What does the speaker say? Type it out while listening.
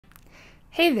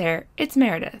Hey there, it's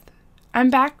Meredith. I'm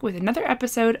back with another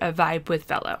episode of Vibe with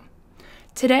Fellow.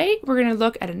 Today, we're going to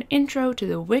look at an intro to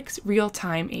the Wix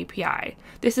Realtime API.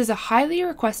 This is a highly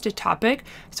requested topic,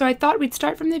 so I thought we'd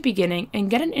start from the beginning and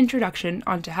get an introduction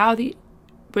onto how the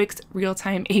Wix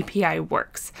Realtime API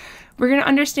works. We're going to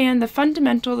understand the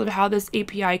fundamentals of how this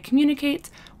API communicates,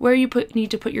 where you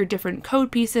need to put your different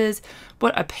code pieces,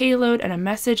 what a payload and a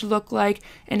message look like,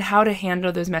 and how to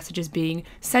handle those messages being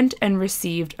sent and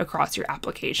received across your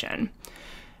application.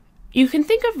 You can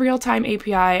think of Realitime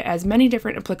API as many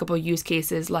different applicable use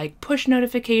cases like push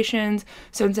notifications.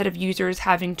 So instead of users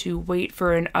having to wait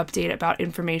for an update about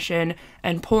information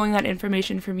and pulling that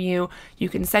information from you, you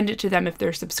can send it to them if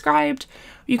they're subscribed.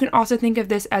 You can also think of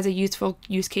this as a useful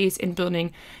use case in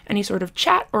building any sort of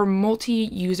chat or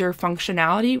multi-user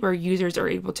functionality where users are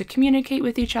able to communicate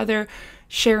with each other,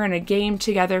 share in a game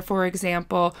together, for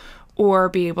example, or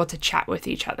be able to chat with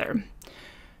each other.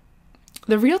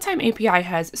 The Realitime API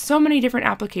has so many different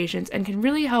applications and can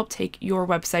really help take your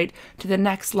website to the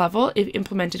next level if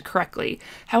implemented correctly.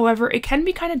 However, it can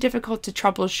be kind of difficult to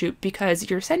troubleshoot because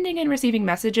you're sending and receiving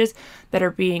messages that are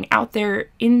being out there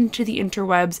into the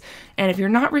interwebs, and if you're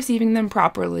not receiving them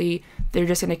properly, they're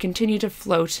just going to continue to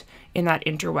float in that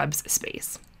interwebs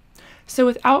space. So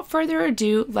without further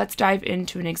ado, let's dive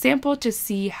into an example to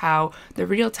see how the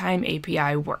Realitime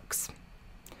API works.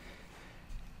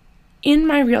 In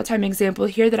my Realitime example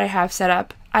here that I have set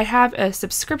up, I have a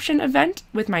subscription event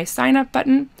with my sign up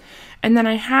button, and then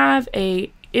I have an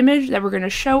image that we're going to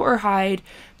show or hide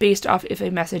based off if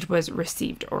a message was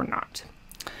received or not.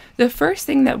 The first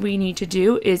thing that we need to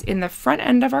do is in the front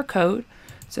end of our code,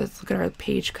 so let's look at our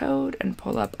page code and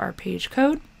pull up our page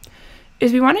code,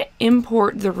 is we want to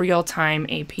import the Realitime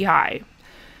API.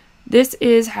 This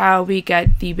is how we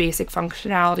get the basic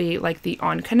functionality like the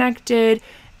onConnected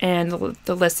and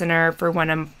the listener for when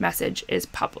a message is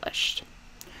published.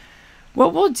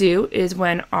 What we'll do is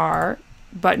when our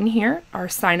button here, our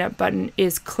sign up button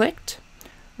is clicked,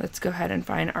 let's go ahead and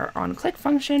find our onClick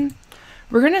function,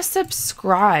 we're going to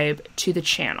subscribe to the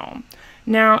channel.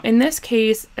 Now, in this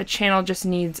case, a channel just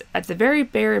needs, at the very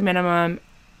bare minimum,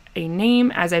 a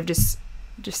name, as I've just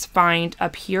defined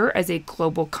up here as a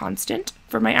global constant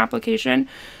for my application.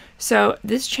 So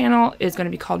this channel is going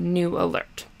to be called New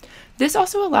Alert. This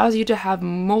also allows you to have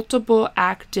multiple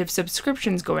active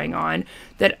subscriptions going on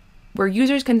where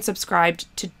users can subscribe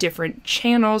to different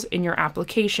channels in your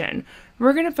application.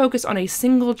 We're going to focus on a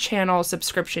single channel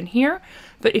subscription here,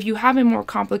 but if you have a more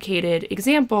complicated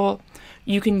example,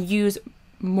 you can use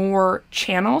more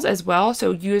channels as well,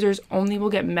 so users only will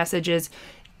get messages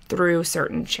through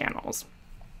certain channels.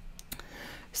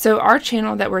 So our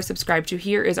channel that we're subscribed to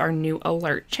here is our New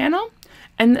Alert channel,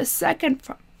 and the second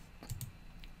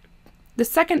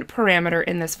parameter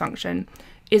in this function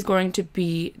is going to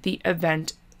be the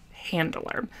event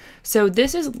handler. So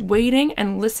this is waiting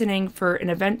and listening for an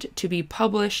event to be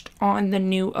published on the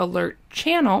New Alert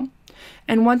channel.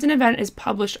 And once an event is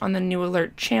published on the New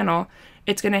Alert channel,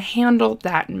 it's going to handle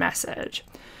that message.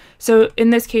 So in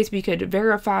this case, we could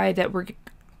verify that we're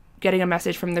getting a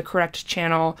message from the correct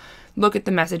channel, look at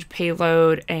the message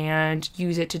payload and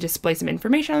use it to display some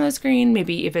information on the screen.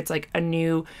 Maybe if it's like a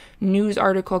new news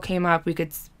article came up, we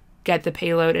could get the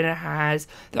payload and it has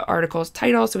the article's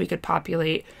title, so we could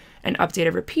populate and update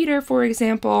a repeater, for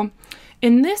example.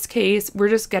 In this case, we're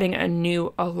just getting a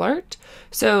new alert,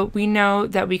 so we know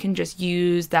that we can just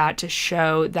use that to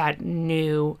show that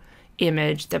new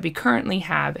image that we currently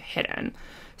have hidden.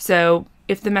 So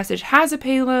if the message has a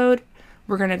payload,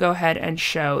 we're going to go ahead and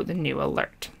show the new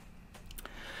alert.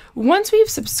 Once we've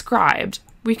subscribed,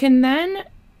 we can then,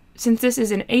 since this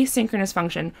is an asynchronous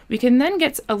function, we can then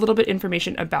get a little bit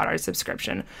information about our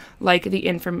subscription, like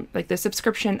the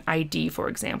subscription ID, for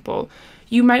example.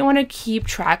 You might want to keep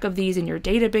track of these in your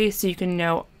database so you can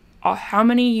know how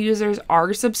many users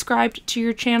are subscribed to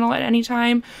your channel at any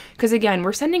time. Because again,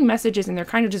 we're sending messages and they're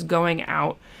kind of just going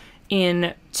out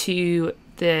into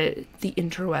the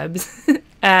interwebs.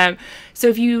 So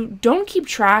if you don't keep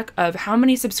track of how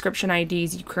many subscription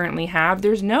IDs you currently have,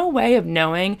 there's no way of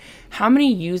knowing how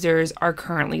many users are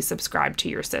currently subscribed to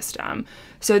your system.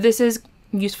 So this is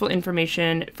useful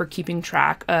information for keeping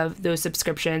track of those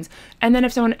subscriptions. And then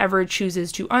if someone ever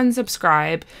chooses to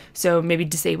unsubscribe, so maybe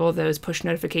disable those push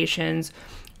notifications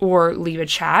or leave a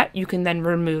chat, you can then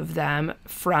remove them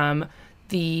from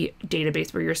the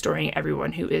database where you're storing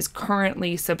everyone who is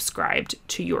currently subscribed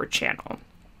to your channel.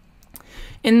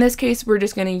 In this case, we're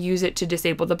just going to use it to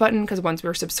disable the button because once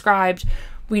we're subscribed,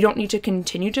 we don't need to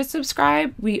continue to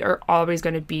subscribe. We are always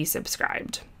going to be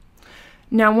subscribed.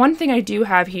 Now, one thing I do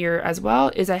have here as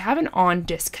well is I have an on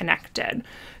disconnected.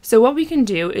 So what we can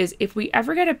do is if we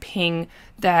ever get a ping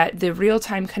that the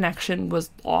real-time connection was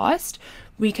lost,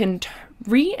 we can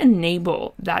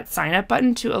re-enable that sign up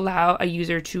button to allow a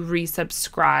user to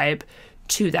resubscribe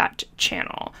to that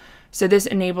channel. So this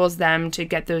enables them to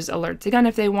get those alerts again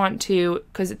if they want to,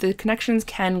 because the connections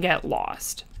can get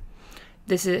lost.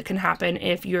 This can happen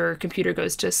if your computer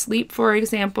goes to sleep, for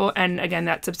example, and again,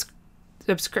 that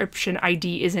subscription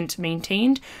ID isn't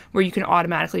maintained, where you can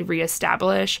automatically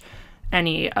reestablish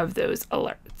any of those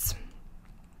alerts.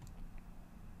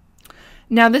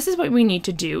 Now, this is what we need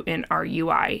to do in our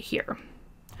UI here.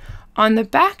 On the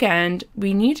back end,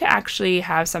 we need to actually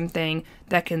have something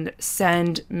that can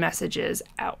send messages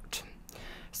out.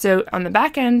 So on the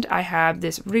back end, I have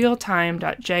this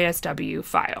realtime.jsw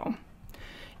file.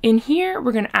 In here,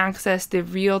 we're going to access the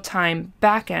real-time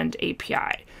backend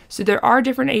API. So there are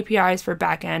different APIs for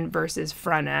backend versus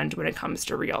front end when it comes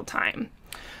to real time.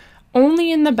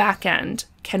 Only in the backend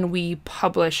can we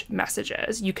publish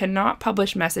messages. You cannot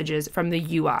publish messages from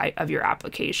the UI of your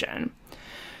application.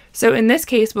 So in this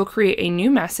case, we'll create a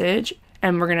new message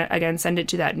and we're going to again send it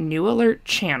to that new alert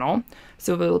channel.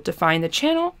 So we'll define the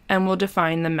channel and we'll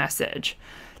define the message.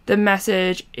 The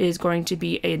message is going to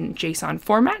be in JSON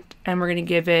format, and we're going to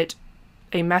give it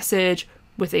a message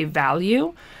with a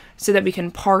value so that we can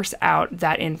parse out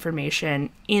that information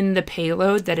in the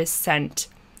payload that is sent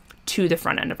to the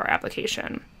front end of our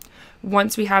application.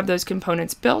 Once we have those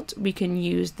components built, we can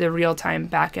use the real-time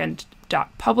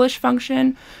backend.publish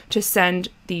function to send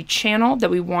the channel that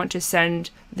we want to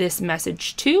send this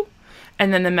message to,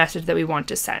 and then the message that we want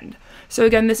to send. So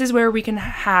again, this is where we can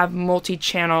have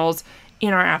multi-channels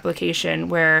in our application,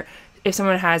 where if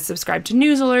someone has subscribed to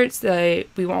news alerts,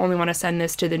 we only want to send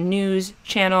this to the news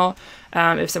channel.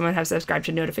 If someone has subscribed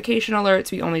to notification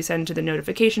alerts, we only send to the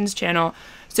notifications channel.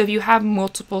 So if you have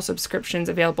multiple subscriptions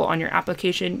available on your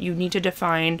application, you need to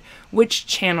define which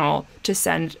channel to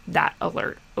send that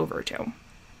alert over to.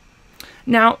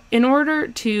 Now, in order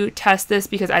to test this,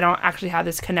 because I don't actually have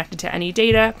this connected to any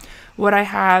data, what I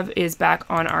have is back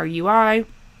on our UI,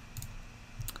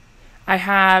 I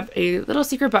have a little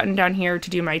secret button down here to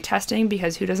do my testing,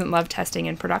 because who doesn't love testing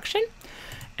in production?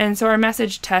 And so our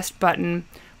message test button,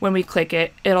 when we click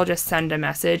it, it'll just send a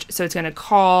message. So it's going to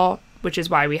call, which is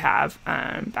why we have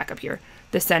back up here,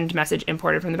 the send message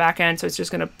imported from the backend. So it's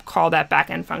just going to call that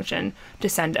backend function to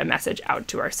send a message out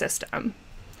to our system.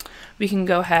 We can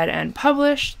go ahead and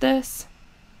publish this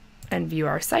and view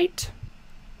our site.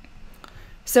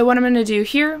 So what I'm going to do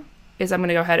here is I'm going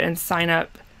to go ahead and sign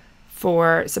up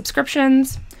for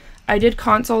subscriptions. I did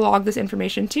console log this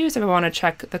information too, so if I want to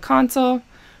check the console,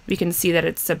 we can see that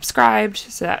it's subscribed,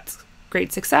 so that's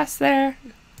great success there.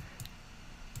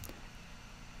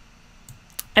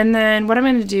 And then what I'm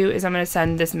going to do is I'm going to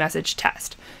send this message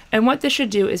test. And what this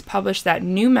should do is publish that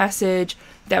new message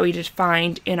that we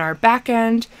defined in our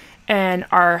backend, and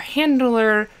our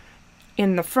handler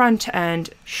in the front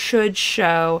end should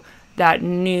show that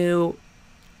new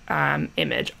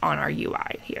image on our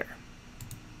UI here.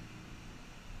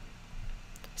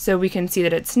 So we can see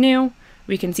that it's new.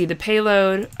 We can see the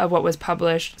payload of what was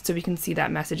published, so we can see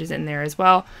that message is in there as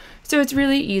well. So it's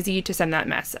really easy to send that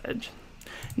message.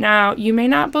 Now, you may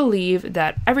not believe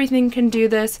that everything can do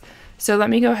this, so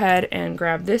let me go ahead and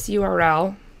grab this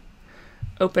URL,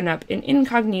 open up an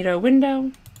incognito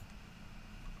window,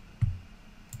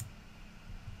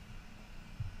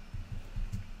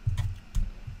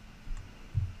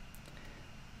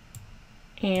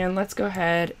 and let's go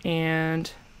ahead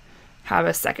and have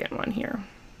a second one here.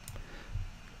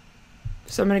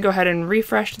 So I'm going to go ahead and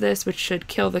refresh this, which should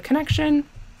kill the connection.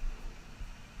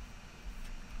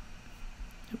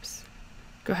 Oops.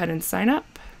 Go ahead and sign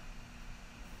up.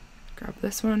 Grab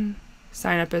this one,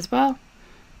 sign up as well.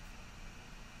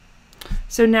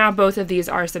 So now both of these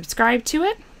are subscribed to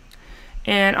it.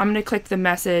 And I'm going to click the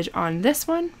message on this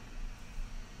one.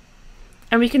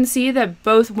 And we can see that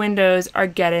both windows are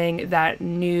getting that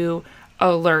new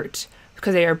alert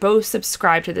because they are both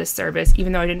subscribed to this service,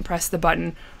 even though I didn't press the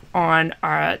button on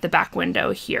the back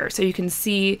window here. So you can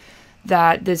see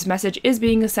that this message is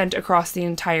being sent across the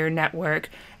entire network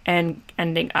and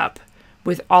ending up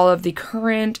with all of the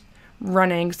current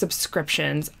running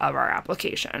subscriptions of our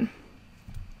application.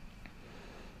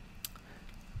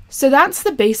 So that's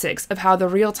the basics of how the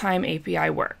Realitime API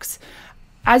works.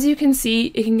 As you can see,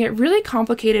 it can get really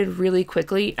complicated really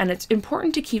quickly, and it's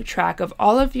important to keep track of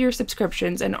all of your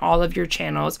subscriptions and all of your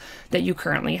channels that you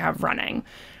currently have running.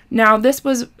 Now, this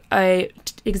was a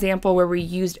example where we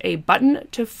used a button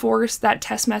to force that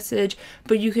test message,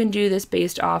 but you can do this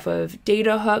based off of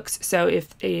data hooks. So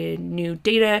if a new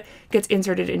data gets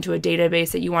inserted into a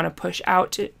database that you want to push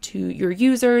out to your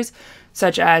users,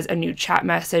 such as a new chat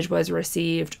message was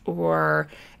received or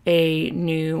a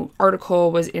new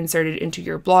article was inserted into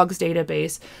your blog's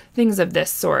database, things of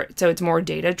this sort. So it's more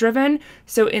data driven.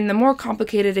 So in the more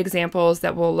complicated examples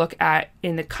that we'll look at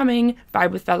in the coming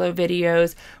Vibe with Fellow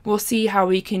videos, we'll see how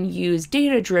we can use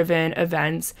data driven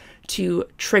events to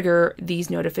trigger these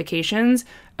notifications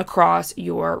across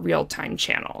your real-time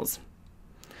channels.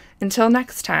 Until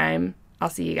next time,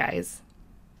 I'll see you guys.